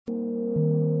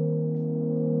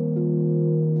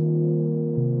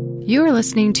You are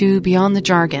listening to Beyond the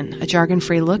Jargon, a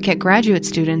jargon-free look at graduate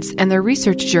students and their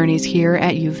research journeys here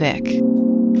at UVic.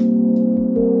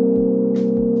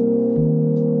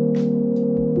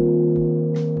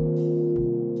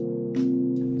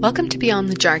 Welcome to Beyond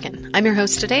the Jargon. I'm your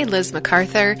host today, Liz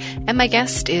MacArthur, and my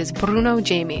guest is Bruno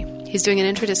Jayme. He's doing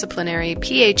an interdisciplinary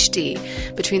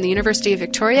PhD between the University of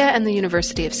Victoria and the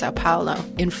University of Sao Paulo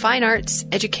in fine arts,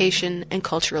 education, and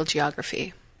cultural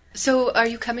geography. So are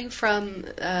you coming from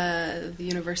the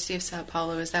University of Sao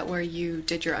Paulo? Is that where you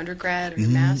did your undergrad or your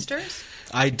master's?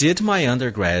 I did my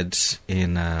undergrad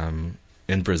in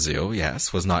Brazil,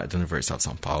 yes. Was not at the University of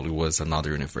Sao Paulo. It was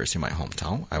another university in my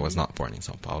hometown. I was not born in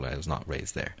Sao Paulo. I was not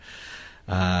raised there.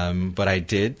 But I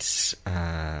did...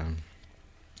 in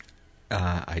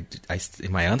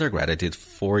my undergrad, I did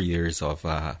 4 years of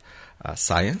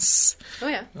science. Oh,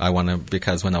 yeah.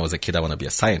 Because when I was a kid, I want to be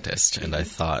a scientist. And I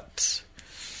thought...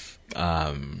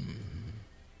 and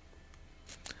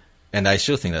I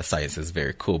still think that science is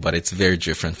very cool, but it's very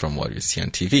different from what you see on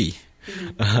TV.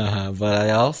 Mm-hmm. But I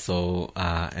also,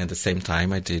 at the same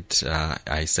time, I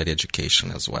studied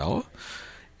education as well.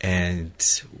 And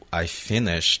I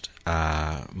finished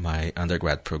my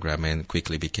undergrad program and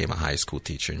quickly became a high school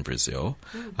teacher in Brazil.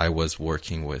 Mm. I was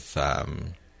working with, I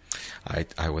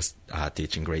was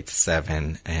teaching grades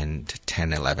 7 and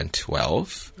 10, 11,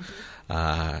 12.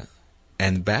 Mm-hmm.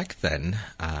 And back then,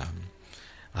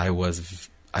 I was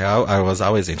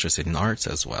always interested in arts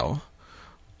as well,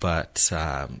 but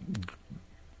I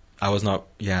was not,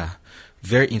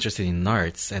 very interested in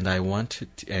arts, and I wanted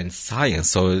and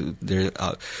science. So they're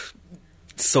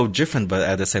so different, but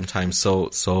at the same time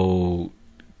so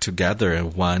together.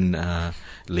 And one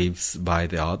lives by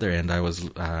the other. And I was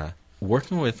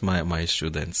working with my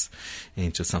students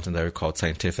into something that we called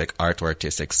scientific art or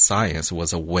artistic science. It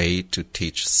was a way to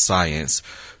teach science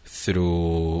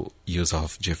through use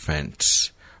of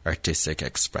different artistic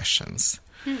expressions.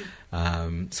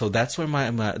 So that's where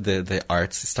the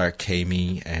arts start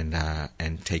coming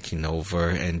and taking over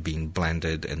and being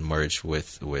blended and merged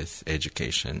with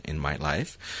education in my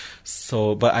life.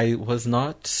 So, but I was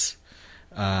not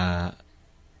a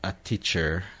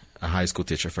teacher, a high school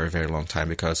teacher, for a very long time,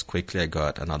 because quickly I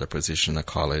got another position at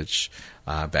college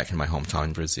back in my hometown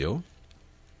in Brazil.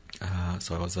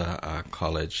 So I was a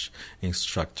college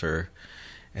instructor,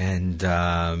 and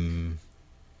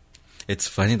it's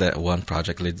funny that one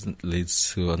project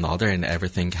leads to another, and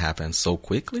everything happens so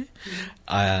quickly.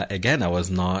 Mm-hmm. Again, I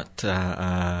was not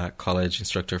a college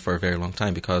instructor for a very long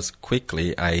time, because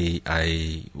quickly I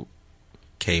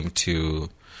came to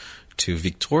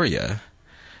Victoria.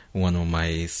 One of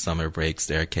my summer breaks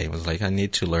there came, was like, I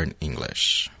need to learn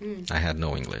English. I had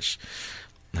no English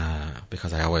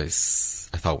because I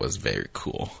thought it was very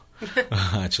cool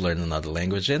to learn another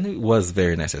language, and it was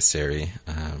very necessary.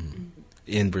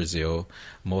 In Brazil,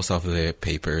 most of the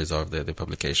papers of the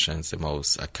publications, the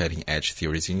most cutting-edge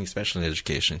theories, especially in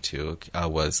education too,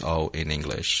 was all in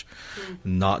English.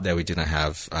 Not that we didn't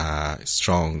have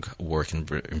strong work in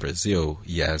Brazil.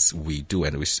 Yes, we do,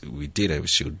 and we did, and we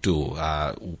still do.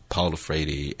 Paulo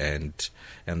Freire and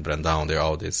Brandão, they're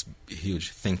all these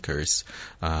huge thinkers,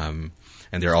 and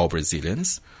they're all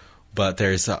Brazilians. But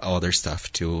there's other stuff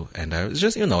too, and I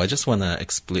just want to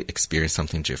experience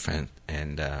something different,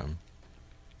 and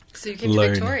so you came to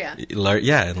Victoria?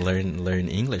 And learn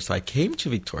English. So I came to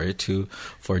Victoria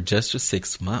for just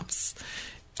 6 months,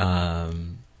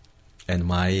 and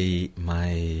my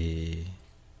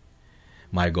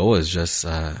goal is just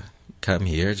come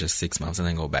here just 6 months and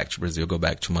then go back to Brazil, go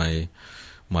back to my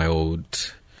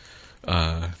old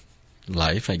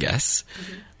life, I guess.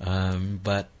 Mm-hmm.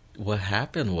 But what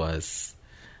happened was,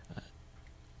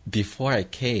 before I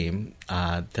came,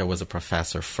 there was a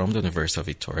professor from the University of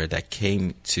Victoria that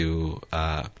came to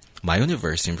my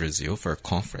university in Brazil for a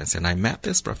conference, and I met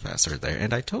this professor there,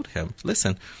 and I told him,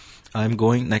 listen,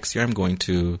 next year I'm going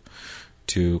to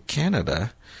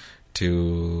Canada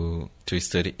to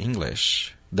study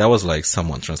English. That was like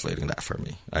someone translating that for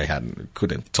me. I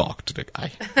couldn't talk to the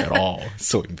guy at all.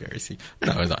 So embarrassing.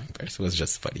 No, it was not embarrassing. It was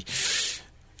just funny.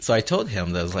 So I told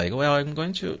him that I was like, well, I'm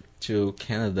going to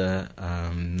Canada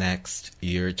next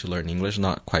year to learn English.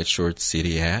 Not quite sure which city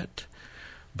yet,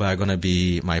 but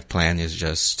my plan is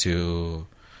just to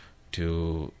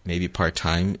maybe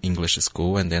part-time English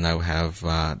school, and then I'll have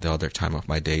the other time of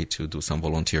my day to do some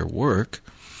volunteer work.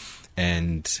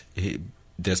 And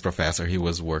this professor, he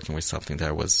was working with something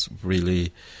that was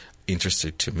really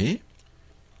interesting to me,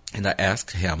 and I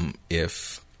asked him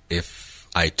if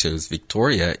I chose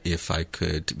Victoria, if I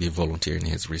could be volunteering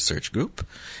in his research group.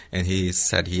 And he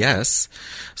said yes.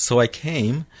 So I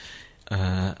came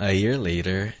a year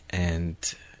later, and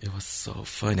it was so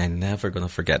fun. I'm never gonna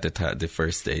forget the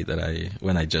first day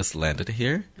when I just landed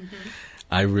here.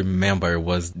 I remember it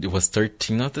was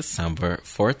 13th of December,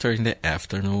 4:30 in the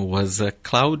afternoon. Was a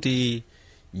cloudy,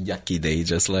 yucky day,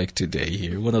 just like today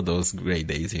here. One of those great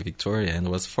days in Victoria. And it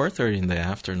was 4:30 in the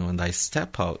afternoon, and I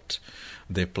step out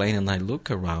the plane and I look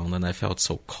around and I felt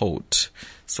so cold.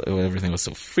 So everything was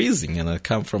so freezing, and I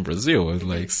come from Brazil. It was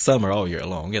like summer all year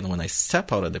long. And when I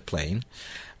step out of the plane,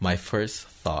 my first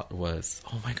thought was,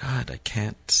 oh my God, I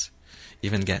can't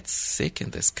even get sick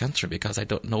in this country because I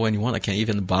don't know anyone. I can't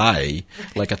even buy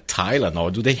like a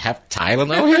Tylenol. Do they have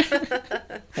Tylenol here?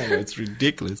 Oh, it's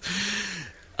ridiculous.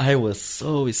 I was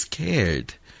so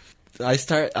scared. I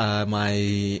start my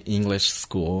English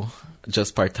school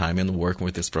just part-time and working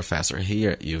with this professor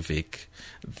here at UVic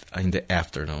in the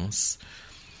afternoons.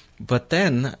 But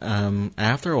then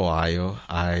after a while,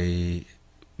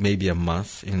 maybe a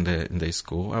month in the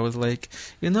school, I was like,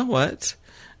 you know what?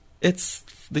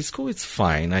 The school is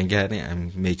fine.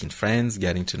 I'm making friends,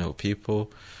 getting to know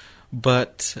people.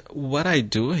 But what I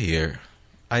do here,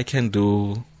 I can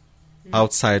do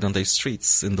outside on the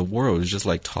streets in the world, just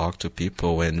like talk to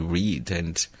people and read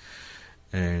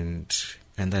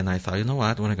and then I thought, you know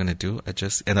what am I going to do?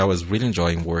 I was really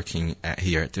enjoying working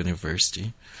here at the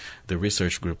university. The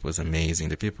research group was amazing.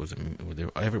 The people,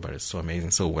 everybody was so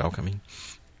amazing, so welcoming.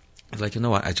 I was like, you know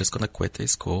what? I'm just going to quit the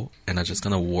school and I'm just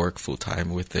going to work full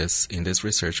time in this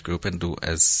research group and do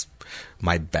as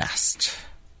my best.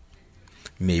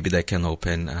 Maybe that can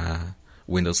open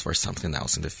windows for something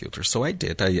else in the future. So I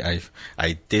did. I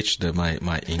ditched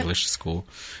my English school,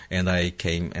 and I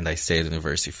came and I stayed at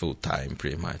university full time,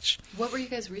 pretty much. What were you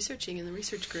guys researching in the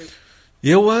research group?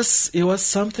 It was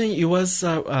something. It was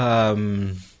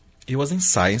in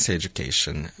science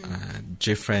education.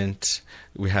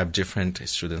 We have different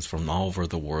students from all over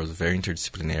the world, very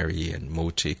interdisciplinary and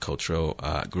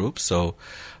multicultural groups. So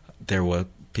there were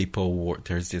people.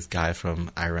 There's this guy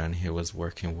from Iran. He was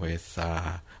working with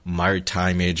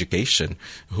maritime education.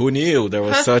 Who knew there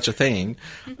was such a thing?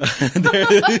 But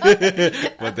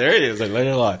there it is. I learned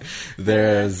a lot.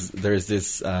 There's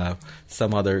this the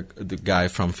guy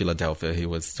from Philadelphia. He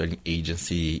was studying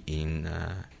agency in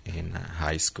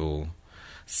high school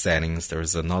settings. There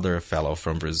was another fellow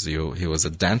from Brazil. He was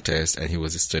a dentist and he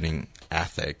was studying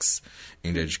ethics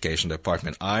in the education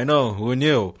department. I know, who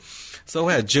knew? So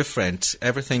we had different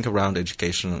everything around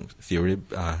education theory.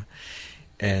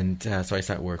 So I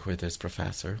started working with this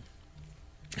professor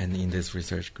and in this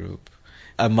research group.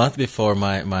 A month before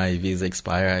my visa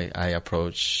expired, I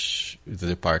approached the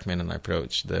department and I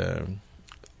approached the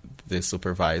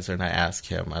supervisor and I asked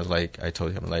him, I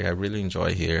told him, I really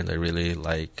enjoy here and I really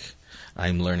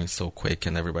I'm learning so quick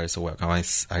and everybody's so welcome. I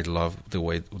love the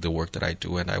work that I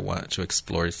do and I want to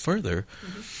explore it further.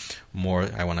 More,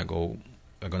 I'm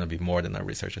going to be more than a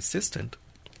research assistant.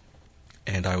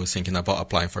 And I was thinking about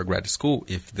applying for grad school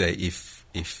if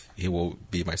he will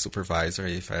be my supervisor,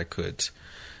 if I could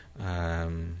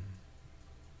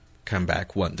come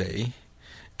back one day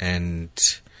and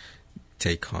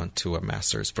take on to a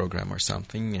master's program or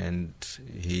something. And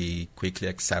he quickly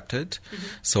accepted.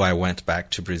 So I went back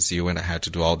to Brazil and I had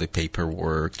to do all the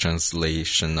paperwork,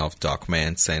 translation of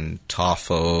documents and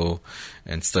TOEFL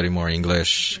and study more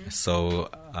English. So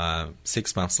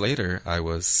 6 months later, I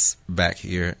was back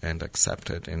here and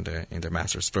accepted in the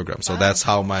master's program. So that's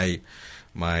how my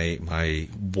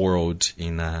world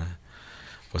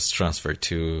was transferred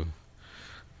to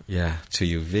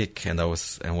UVic.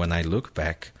 And when I look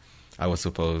back, I was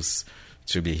supposed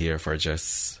to be here for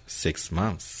just 6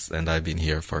 months, and I've been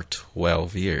here for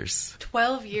 12 years.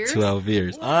 12 years? 12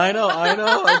 years. Whoa. I know.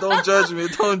 Don't judge me.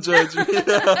 Don't judge me. I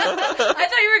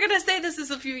thought you were going to say this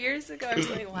is a few years ago. I was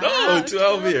like, wow. No,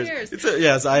 12 years.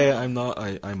 Yes, I'm not.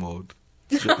 I'm old.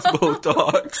 Just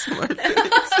Botox my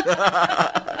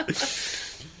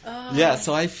face. Yeah,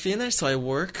 so I finished. So I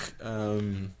work.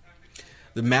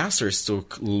 The master's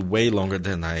took way longer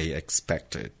than I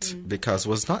expected because it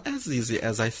was not as easy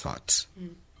as I thought.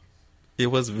 It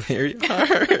was very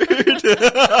hard.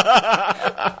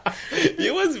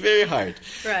 It was very hard.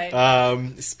 Right.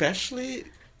 Especially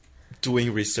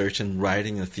doing research and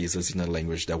writing a thesis in a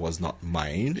language that was not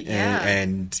mine. Yeah.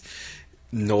 And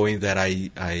knowing that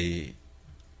I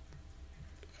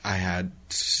had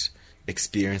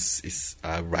experience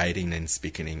writing and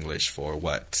speaking English for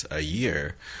a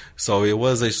year. So it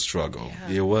was a struggle.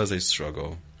 Yeah. It was a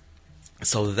struggle.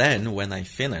 So then when I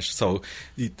finished,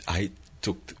 I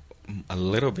took a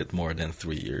little bit more than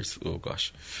 3 years. Oh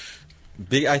gosh.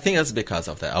 I think that's because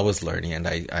of that. I was learning and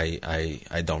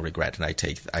I don't regret it.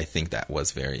 I think that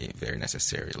was very, very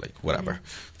necessary. Like whatever.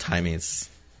 Time is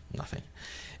nothing.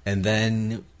 And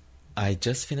then I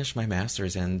just finished my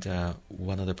master's, and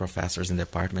one of the professors in the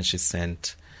department, she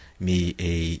sent me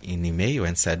an email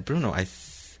and said, Bruno,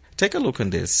 take a look on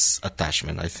this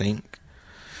attachment. I think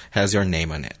has your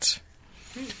name on it.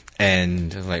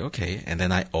 And I was like, okay. And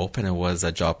then I opened, it was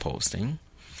a job posting.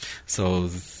 So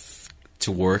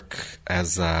to work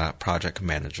as a project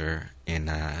manager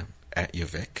at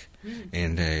UVic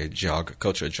in the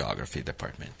cultural geography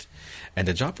department. And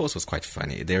the job post was quite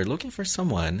funny. They were looking for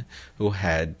someone who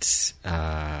had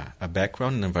a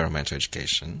background in environmental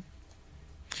education,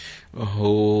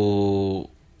 who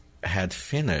had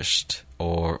finished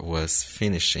or was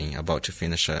about to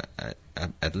finish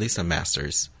at least a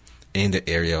master's in the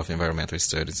area of environmental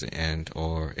studies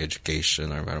or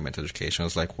education or environmental education. I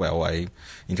was like, well,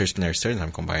 interdisciplinary studies,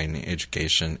 I'm combining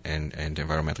education and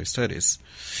environmental studies.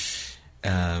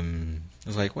 I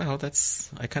was like, well,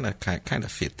 I kind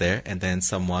of fit there. And then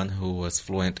someone who was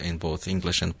fluent in both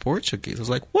English and Portuguese. I was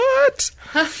like, what?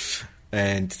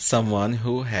 And someone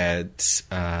who had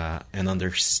an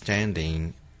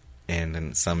understanding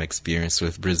and some experience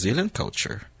with Brazilian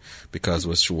culture, because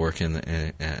was working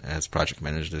as project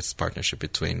manager, this partnership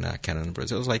between Canada and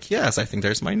Brazil. I was like, yes, I think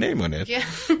there's my name on it. Yeah.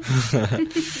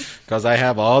 Because I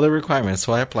have all the requirements.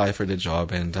 So I applied for the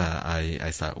job, and I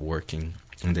started working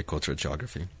in the cultural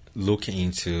geography, looking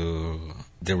into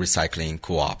the recycling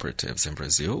cooperatives in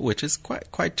Brazil, which is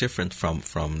quite different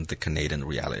from the Canadian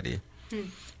reality.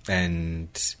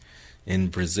 And in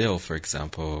Brazil, for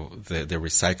example, the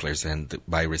recyclers, and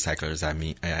by recyclers I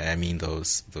mean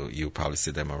those you probably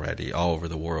see them already all over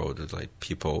the world. It's like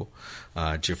people,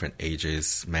 different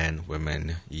ages, men,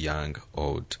 women, young,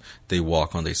 old. They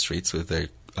walk on the streets with their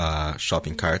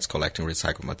shopping carts, collecting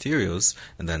recycled materials,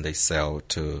 and then they sell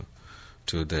to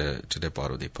the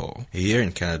bottle depot. Here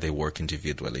in Canada, they work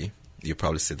individually. You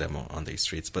probably see them on the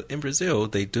streets. But in Brazil,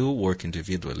 they do work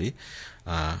individually.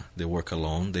 They work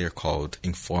alone. They are called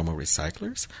informal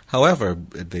recyclers. However,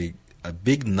 a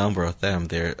big number of them,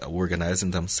 they're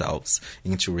organizing themselves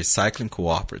into recycling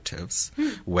cooperatives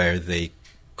where they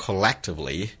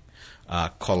collectively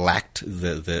collect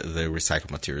the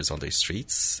recycled materials on the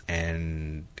streets,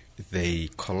 and they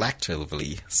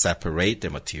collectively separate the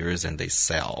materials and they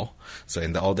sell. So,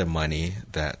 and all the money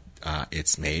that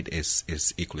it's made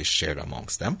is equally shared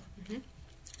amongst them.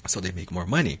 So they make more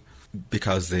money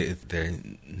because their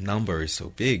number is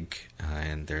so big,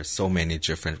 and there's so many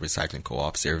different recycling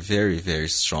co-ops. They're a very, very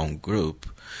strong group,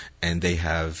 and they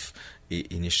have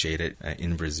initiated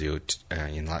in Brazil,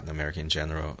 in Latin America in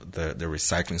general, the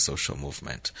recycling social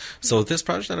movement. So this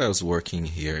project that I was working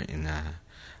here in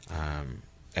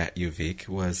at UVic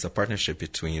was a partnership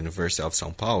between University of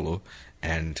São Paulo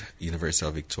and University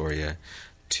of Victoria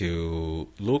to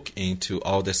look into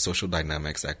all the social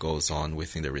dynamics that goes on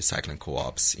within the recycling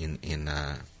co-ops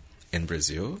in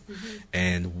Brazil,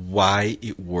 and why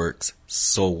it works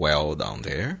so well down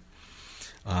there,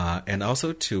 and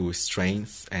also to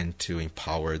strengthen and to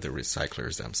empower the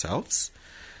recyclers themselves.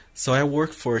 So I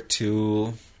worked for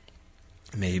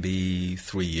maybe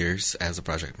 3 years as a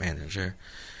project manager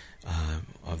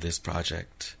of this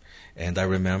project. And I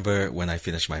remember when I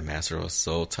finished my master, I was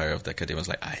so tired of the academia. I was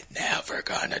like, I'm never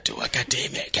going to do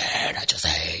academia again. I just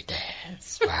hate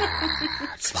this.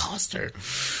 It's monster.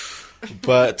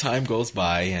 But time goes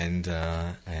by, and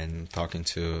talking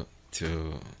to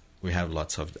we have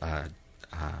lots of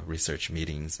research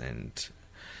meetings and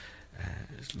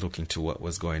looking to what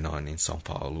was going on in São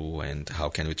Paulo and how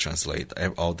can we translate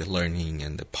all the learning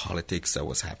and the politics that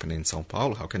was happening in São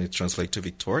Paulo. How can it translate to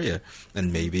Victoria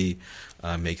and maybe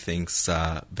make things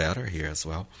better here as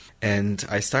well? And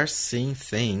I start seeing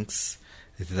things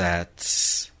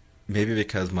that maybe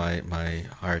because my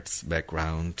arts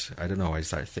background, I don't know, I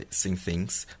start seeing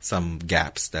things, some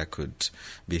gaps that could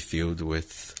be filled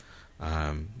with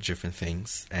different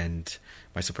things. And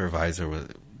my supervisor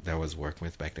that I was working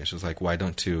with back then, she was like, why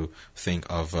don't you think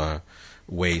of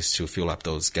ways to fill up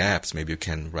those gaps? Maybe you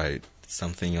can write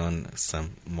something on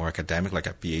some more academic, like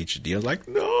a PhD. I was like,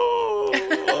 no,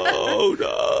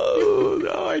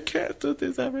 I can't do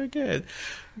this ever again.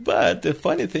 But the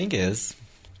funny thing is,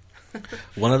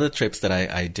 one of the trips that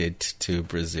I did to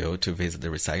Brazil to visit the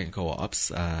recycling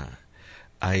co-ops,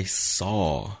 I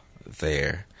saw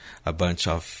there a bunch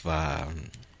of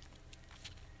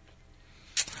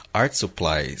art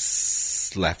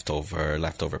supplies,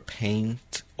 leftover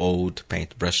paint, old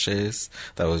paint brushes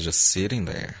that was just sitting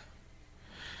there.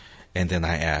 And then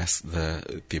I asked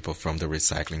the people from the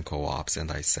recycling co-ops, and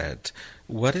I said,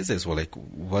 what is this? Well, like,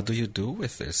 what do you do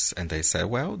with this? And they said,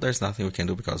 well, there's nothing we can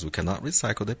do because we cannot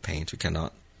recycle the paint. We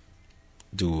cannot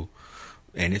do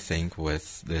anything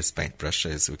with these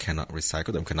paintbrushes. We cannot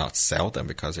recycle them, cannot sell them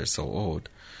because they're so old.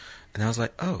 And I was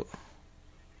like, oh.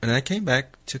 And I came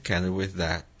back to Canada with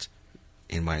that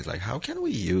in mind, like, how can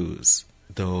we use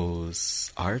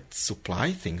those art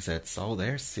supply things that's all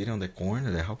there sitting on the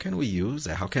corner there? How can we use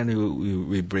that? How can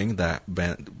we bring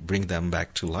them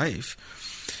back to life?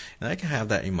 And I can have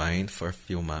that in mind for a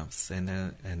few months, and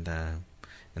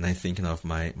I'm thinking of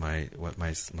what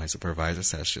my supervisor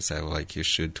said. She said, like, you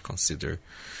should consider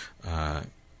a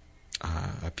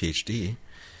PhD.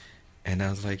 And I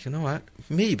was like, you know what?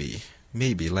 Maybe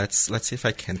let's see if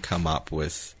I can come up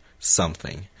with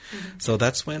something. Mm-hmm. So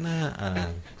that's when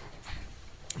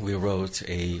we wrote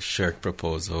a shirt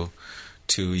proposal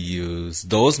to use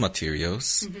those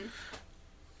materials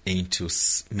to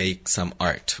make some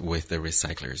art with the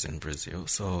recyclers in Brazil.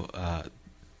 So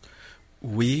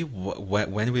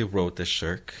when we wrote the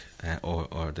shirt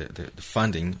or the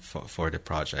funding for the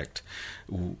project,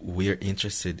 we're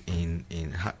interested in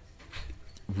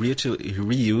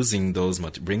reusing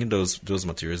bringing those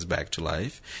materials back to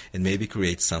life and maybe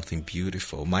create something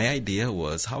beautiful. My idea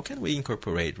was, how can we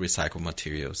incorporate recycled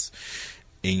materials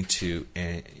into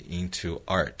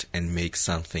art and make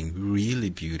something really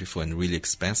beautiful and really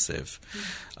expensive,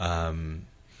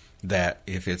 that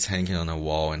if it's hanging on a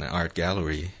wall in an art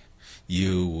gallery,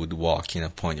 you would walk in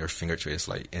and point your finger to it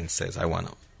and says, I want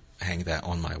to hang that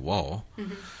on my wall.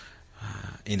 Mm-hmm.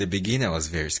 In the beginning, I was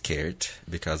very scared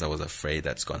because I was afraid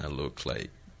that's going to look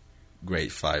like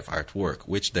grade 5 artwork,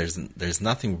 which there's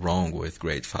nothing wrong with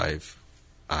grade 5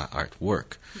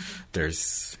 artwork. Mm-hmm.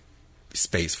 There's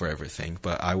space for everything.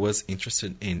 But I was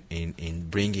interested in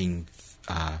bringing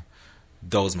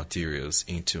those materials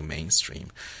into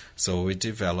mainstream. So we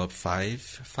developed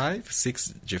 6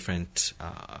 different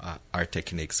art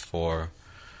techniques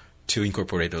to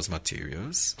incorporate those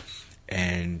materials,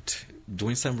 and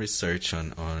doing some research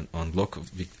on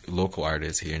local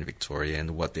artists here in Victoria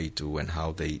and what they do and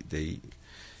how they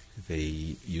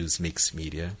use mixed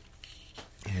media.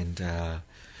 And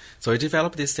so I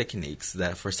developed these techniques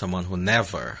that for someone who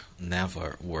never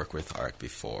worked with art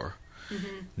before,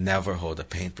 never hold a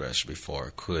paintbrush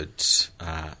before, could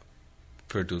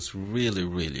produce really,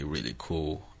 really, really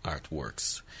cool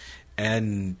artworks.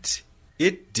 And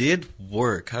it did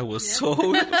work. I was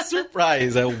so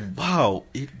surprised. Wow,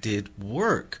 it did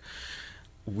work.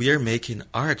 We are making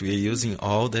art. We are using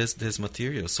all this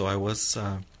material. So I was,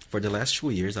 for the last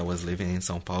 2 years, I was living in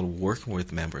São Paulo, working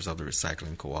with members of the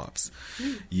recycling co-ops,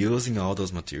 using all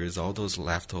those materials, all those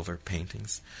leftover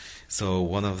paintings. So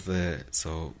one of the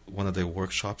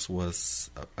workshops was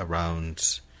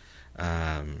around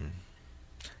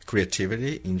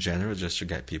creativity in general, just to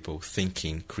get people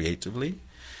thinking creatively.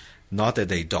 Not that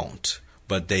they don't,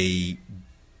 but they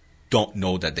don't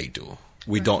know that they do.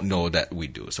 We don't know that we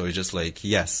do. So it's just like,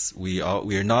 yes,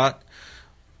 we're not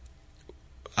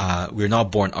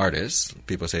born artists.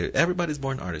 People say everybody's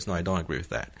born artists. No, I don't agree with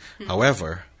that.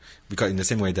 However, because in the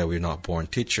same way that we're not born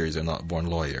teachers, we're not born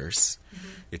lawyers.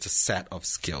 It's a set of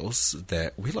skills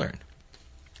that we learn,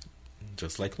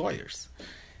 just like lawyers.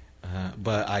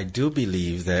 But I do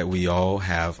believe that we all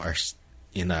have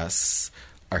in us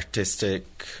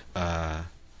artistic,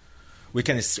 we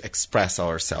can express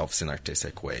ourselves in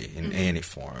artistic way in any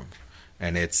form,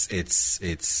 and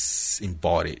it's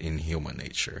embodied in human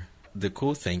nature. The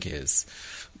cool thing is,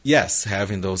 yes,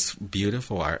 having those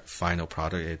beautiful final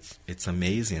product, it's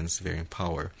amazing, it's very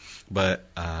empowering. But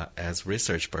as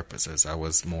research purposes, I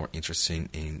was more interested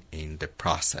in the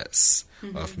process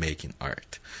of making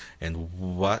art, and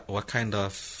what kind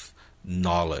of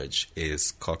knowledge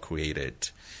is co-created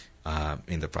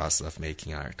in the process of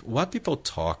making art. What people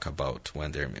talk about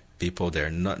when they're people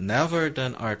never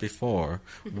done art before,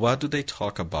 what do they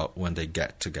talk about when they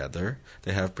get together?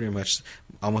 They have pretty much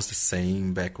almost the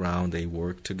same background, they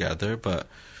work together, but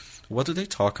what do they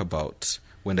talk about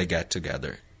when they get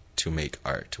together to make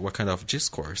art? What kind of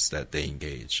discourse that they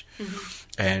engage?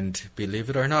 And believe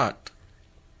it or not,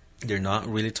 they're not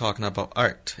really talking about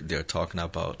art. They're talking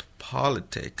about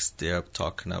politics. They're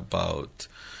talking about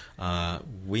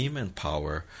women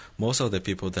power. Most of the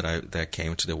people that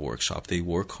came to the workshop, they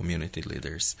were community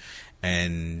leaders,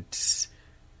 and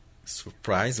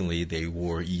surprisingly, they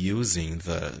were using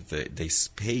the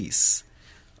space,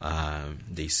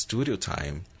 the studio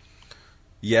time.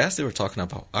 Yes, they were talking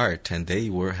about art and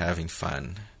they were having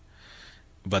fun,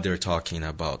 but they were talking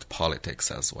about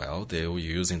politics as well. They were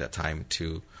using that time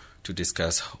to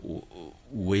discuss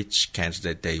which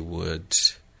candidate they would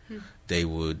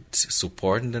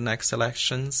support in the next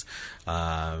elections,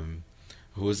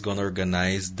 who's going to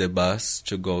organize the bus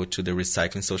to go to the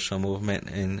recycling social movement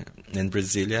in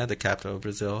Brasilia, the capital of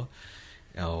Brazil.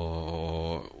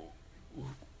 or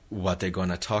what they're going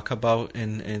to talk about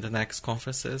in the next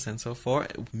conferences and so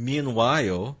forth.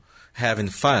 Meanwhile, having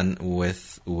fun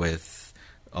with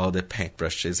all the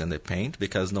paintbrushes and the paint,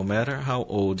 because no matter how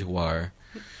old you are,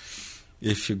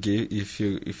 if you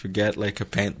get like a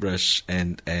paintbrush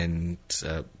and a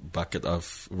bucket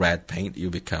of red paint, you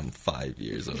become 5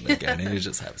 years old again, and you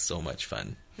just have so much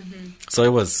fun. Mm-hmm. So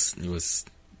it was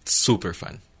super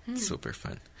fun. Super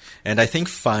fun. And I think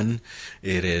fun,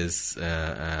 it is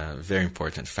a very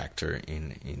important factor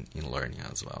in learning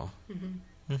as well.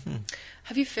 Mm-hmm. Mm-hmm.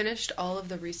 Have you finished all of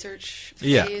the research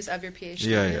phase of your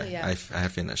PhD? Yeah. I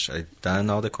have finished. I've done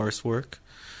all the coursework,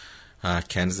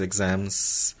 Candidates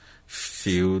exams,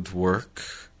 field work.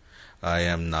 I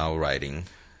am now writing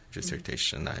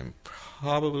dissertation. I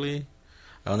want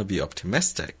to be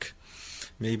optimistic,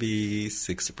 maybe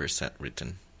 60%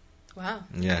 written. Wow.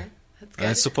 Yeah. Okay.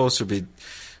 That's good.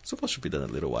 It's supposed to be done a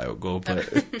little while ago,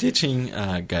 but teaching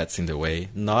gets in the way,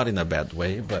 not in a bad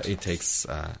way, but it takes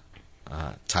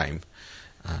time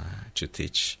to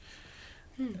teach.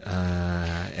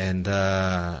 And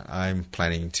I'm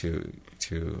planning to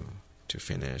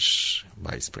finish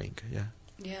by spring. Yeah.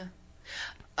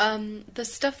 The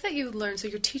stuff that you learned, so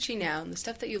you're teaching now, and the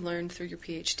stuff that you learned through your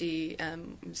PhD,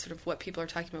 sort of what people are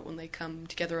talking about when they come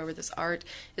together over this art,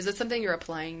 is that something you're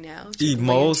applying now?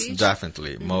 Most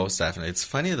definitely. It's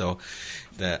funny though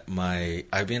that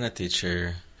I've been a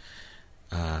teacher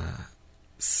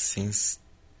since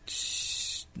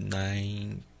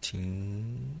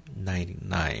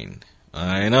 1999.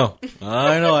 I know,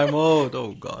 I'm old.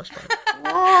 Oh gosh,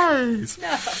 Christ.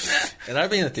 No. And I've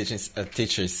been a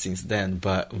teacher since then,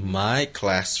 but my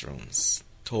classrooms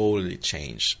totally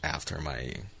changed after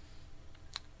my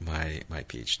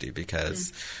PhD,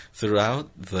 because throughout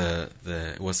the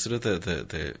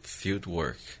field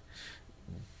work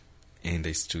in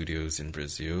the studios in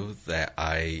Brazil that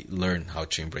I learned how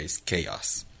to embrace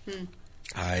chaos.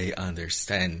 I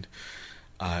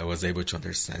was able to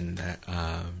understand that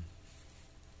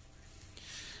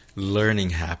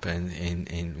learning happens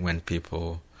in when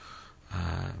people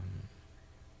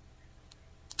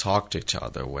talk to each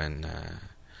other, when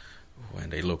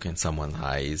they look in someone's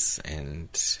eyes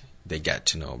and they get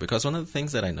to know. Because one of the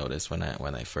things that I noticed when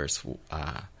I first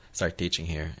started teaching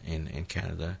here in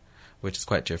Canada, which is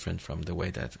quite different from the way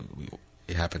that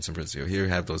it happens in Brazil. Here you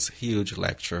have those huge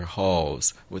lecture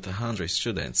halls with 100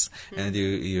 students, and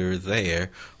you're there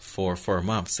for 4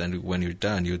 months, and when you're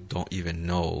done, you don't even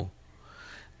know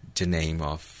the name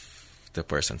of the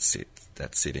person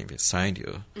that's sitting beside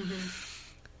you.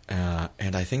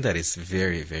 And I think that is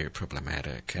very, very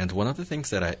problematic. And one of the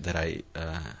things that I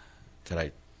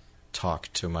talk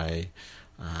to my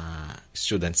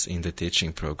students in the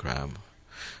teaching program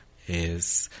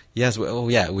is,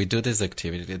 we do this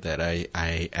activity that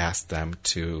I ask them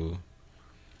to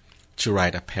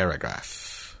write a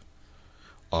paragraph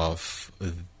of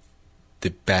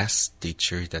the best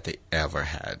teacher that they ever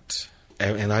had.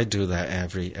 And I do that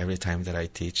every time that I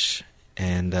teach.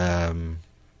 And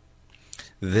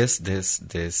this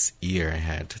year I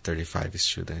had 35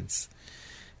 students,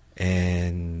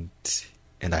 and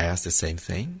I asked the same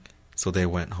thing. So they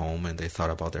went home and they thought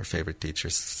about their favorite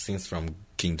teachers since from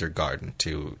kindergarten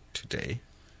to today.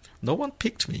 No one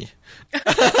picked me. No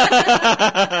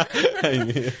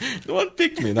one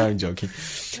picked me. No, I'm joking.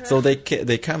 So they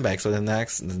come back. So the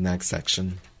next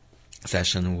session,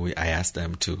 I asked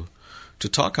them to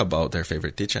talk about their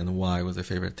favorite teacher and why was their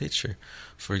favorite teacher.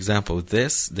 For example,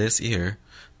 this year,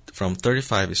 from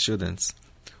 35 students,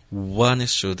 one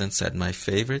student said my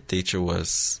favorite teacher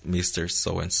was Mr.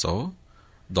 So-and-so,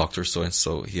 Dr.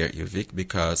 So-and-so here at UVic,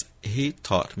 because he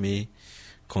taught me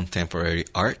contemporary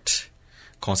art,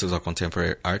 concepts of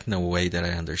contemporary art in a way that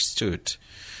I understood.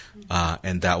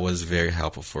 And that was very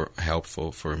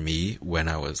helpful for me when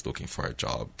I was looking for a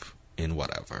job in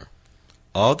whatever.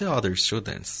 All the other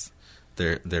students,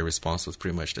 their response was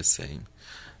pretty much the same.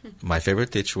 My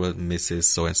favorite teacher was Mrs.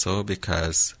 So-and-so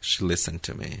because she listened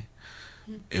to me.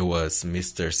 It was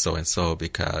Mr. So-and-so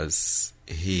because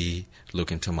he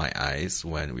looked into my eyes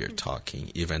when we were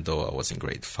talking, even though I was in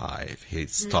grade 5. He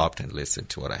stopped and listened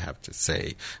to what I have to say.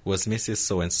 It was Mrs.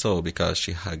 So-and-so because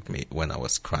she hugged me when I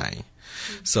was crying.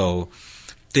 So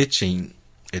teaching,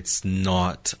 it's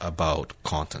not about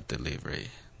content delivery.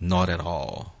 Not at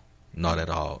all. Not at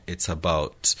all. It's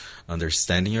about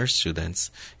understanding your students.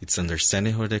 It's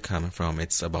understanding where they're coming from.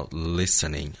 It's about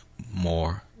listening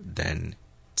more than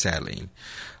telling.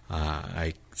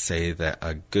 I say that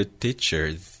a good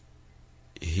teacher,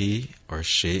 he or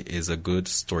she is a good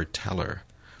storyteller,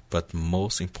 but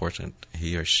most important,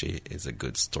 he or she is a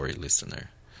good story listener.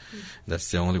 That's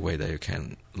the only way that you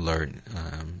can learn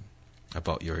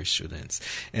about your students.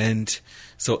 And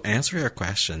so answer your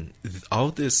question, all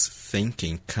this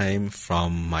thinking came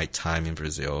from my time in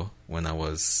Brazil when I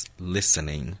was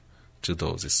listening to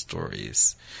those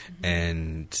stories.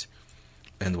 And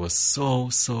it was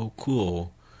so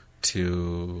cool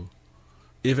to,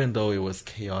 even though it was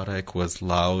chaotic, was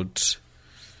loud,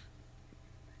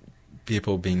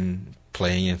 people being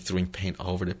playing and throwing paint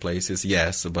all over the places.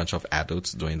 Yes, a bunch of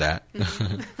adults doing that.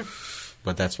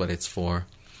 But that's what it's for.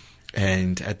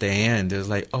 And at the end, it was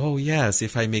like, oh yes,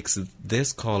 if I mix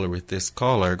this color with this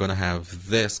color, I'm gonna have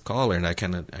this color, and I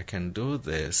can do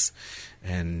this.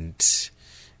 And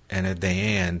at the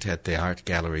end, at the art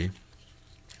gallery,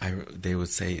 they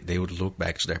would look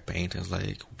back to their paint and was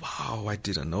like, wow, I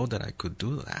didn't know that I could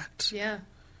do that. Yeah.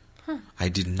 I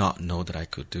did not know that I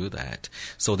could do that.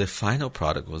 So the final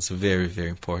product was very, very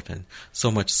important.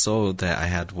 So much so that I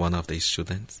had one of the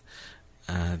students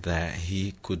that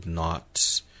he could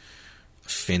not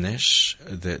finish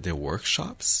the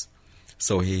workshops.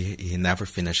 So he never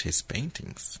finished his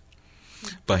paintings.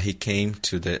 But he came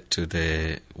to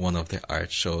the one of the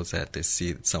art shows at the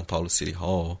São Paulo City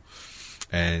Hall.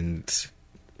 And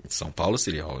São Paulo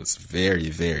City Hall is a very,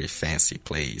 very fancy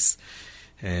place.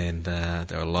 And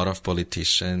there are a lot of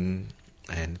politicians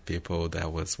and people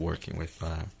that was working with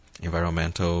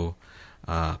environmental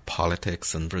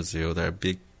politics in Brazil. There are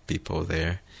big people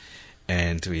there.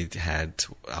 And we had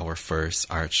our first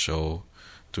art show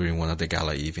during one of the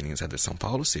gala evenings at the São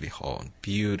Paulo City Hall.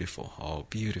 Beautiful hall,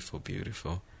 beautiful.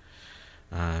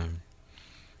 And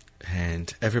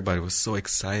everybody was so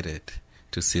excited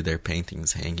to see their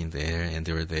paintings hanging there, and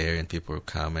they were there, and people would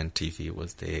come, and TV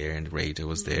was there, and radio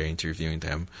was there interviewing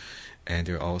them, and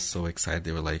they were all so excited.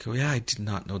 They were like, oh yeah, I did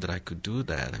not know that I could do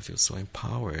that. I feel so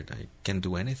empowered. I can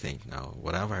do anything now.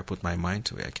 Whatever I put my mind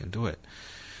to it, I can do it.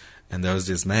 And there was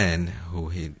this man who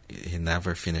he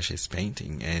never finished his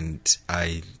painting, and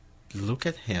I look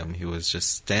at him. He was just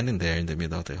standing there in the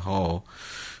middle of the hall,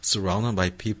 surrounded by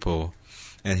people,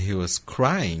 and he was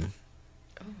crying.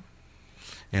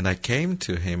 And I came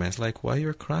to him and I was like, why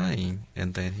you're crying?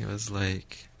 And then he was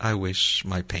like, I wish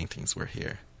my paintings were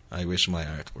here. I wish my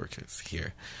artwork is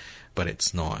here. But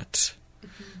it's not.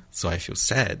 So I feel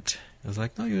sad. I was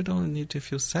like, no, you don't need to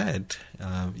feel sad.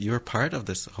 You're part of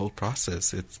this whole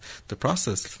process. It's the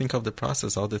process. Think of the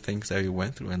process, all the things that you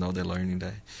went through and all the learning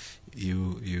that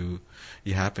you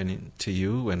happened to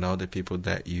you, and all the people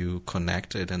that you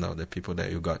connected and all the people that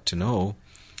you got to know.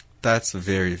 That's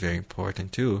very, very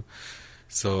important too.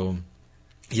 So,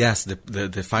 yes,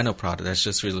 the final product, let's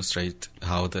just illustrate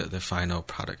how the final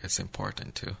product is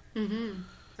important too.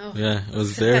 Oh. Yeah, it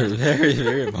was very, very,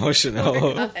 very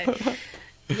emotional.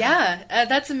 Yeah,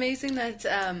 that's amazing that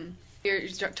you're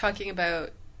talking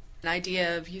about an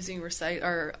idea of using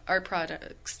or art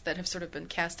products that have sort of been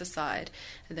cast aside,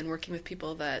 and then working with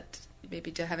people that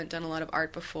maybe haven't done a lot of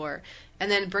art before,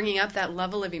 and then bringing up that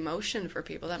level of emotion for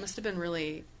people. That must have been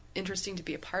really interesting to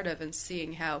be a part of, and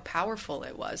seeing how powerful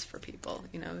it was for people.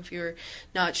 You know, if you're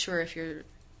not sure if you're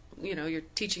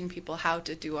teaching people how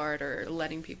to do art or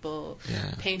letting people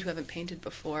paint who haven't painted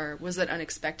before, was that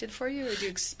unexpected for you, or do you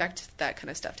expect that kind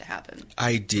of stuff to happen?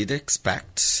 I did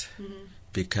expect,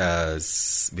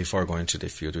 because before going to the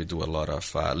field, we do a lot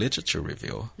of literature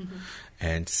review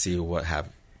and see what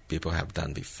people have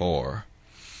done before.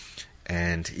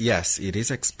 And yes, it is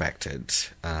expected.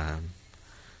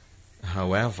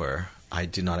 However, I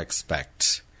did not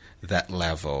expect that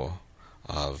level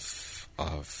of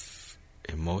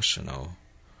emotional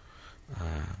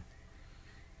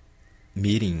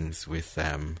meetings with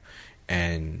them,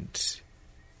 and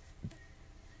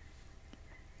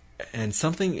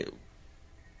something,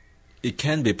 it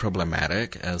can be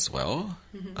problematic as well.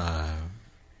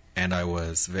 And I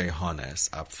was very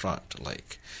honest up front,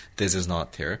 like, this is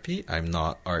not therapy. I'm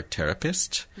not art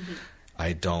therapist.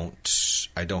 I don't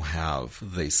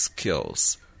have the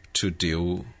skills to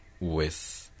deal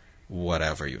with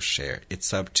whatever you share.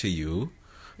 It's up to you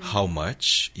how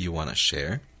much you want to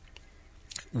share.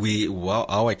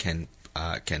 All I can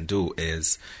do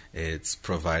is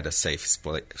provide a safe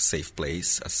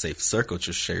place, a safe circle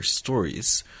to share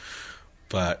stories.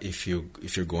 But if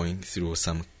you're going through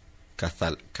some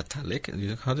catharsis?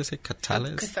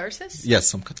 Yes,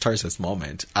 some catharsis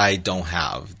moment. I don't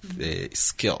have the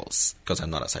skills, because I'm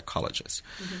not a psychologist,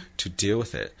 to deal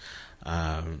with it.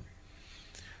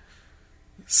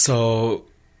 So,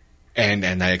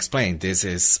 and I explained,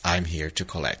 I'm here to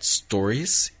collect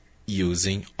stories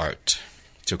using art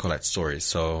to collect stories.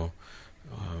 So,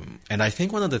 and I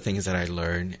think one of the things that I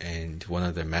learned, and one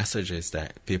of the messages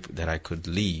that I could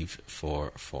leave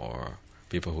for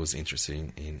people who's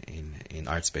interested in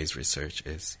arts-based research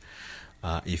is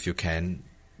if you can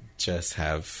just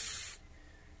have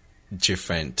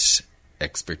different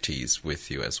expertise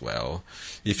with you as well.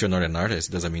 If you're not an artist,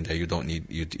 it doesn't mean that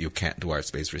you can't do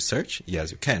arts-based research.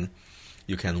 Yes, you can.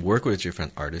 You can work with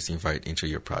different artists, invite into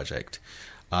your project.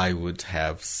 I would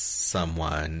have some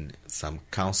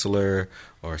counselor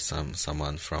or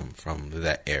someone from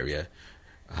that area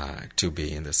to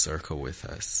be in the circle with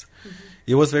us. Mm-hmm.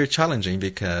 It was very challenging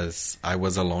because I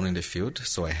was alone in the field.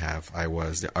 So I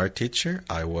was the art teacher,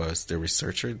 I was the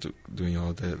researcher doing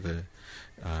all the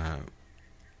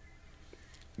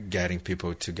getting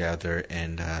people together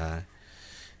and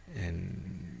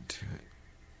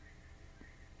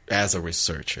as a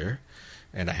researcher.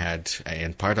 And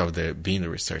part of being a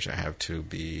researcher, I have to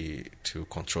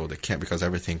control the camera because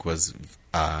everything was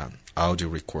audio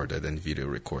recorded and video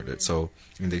recorded. So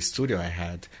in the studio, I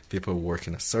had people work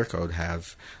in a circle. I would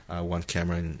have one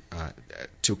camera and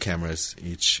 2 cameras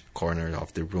each corner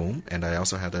of the room, and I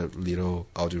also had a little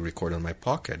audio recorder in my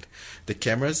pocket. The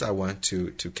cameras, I want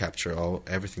to capture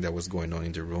everything that was going on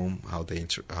in the room, how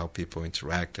people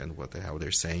interact and how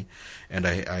they're saying, and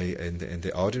and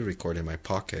the audio recorder in my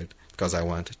pocket. Because I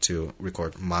wanted to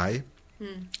record my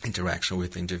interaction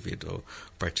with individual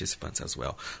participants as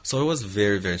well. So it was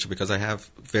very, very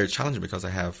challenging because I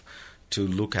have to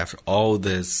look after all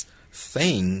these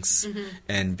things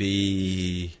and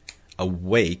be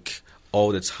awake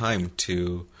all the time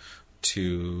to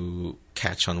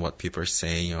catch on what people are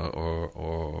saying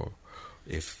or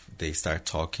if they start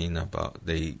talking about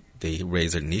they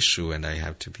raise an issue and I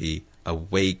have to be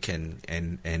awake and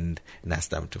ask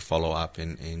them to follow up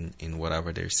in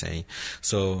whatever they're saying.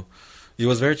 So it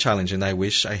was very challenging. I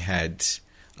wish I had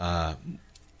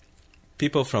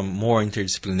people from more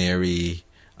interdisciplinary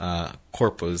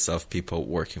corpus of people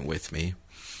working with me.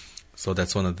 So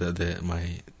that's one of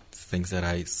my things that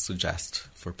I suggest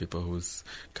for people who's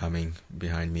coming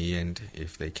behind me, and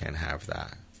if they can have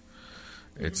that,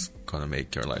 it's gonna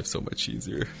make your life so much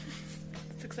easier.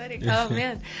 Exciting. Oh,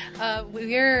 man.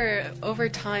 We're over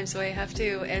time, so I have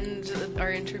to end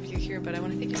our interview here, but I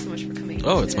want to thank you so much for coming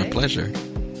today. It's my pleasure.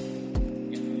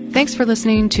 Thanks for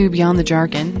listening to Beyond the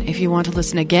Jargon. If you want to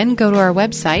listen again, go to our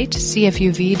website,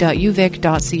 cfuv.uvic.ca,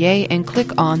 and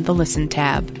click on the Listen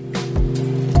tab.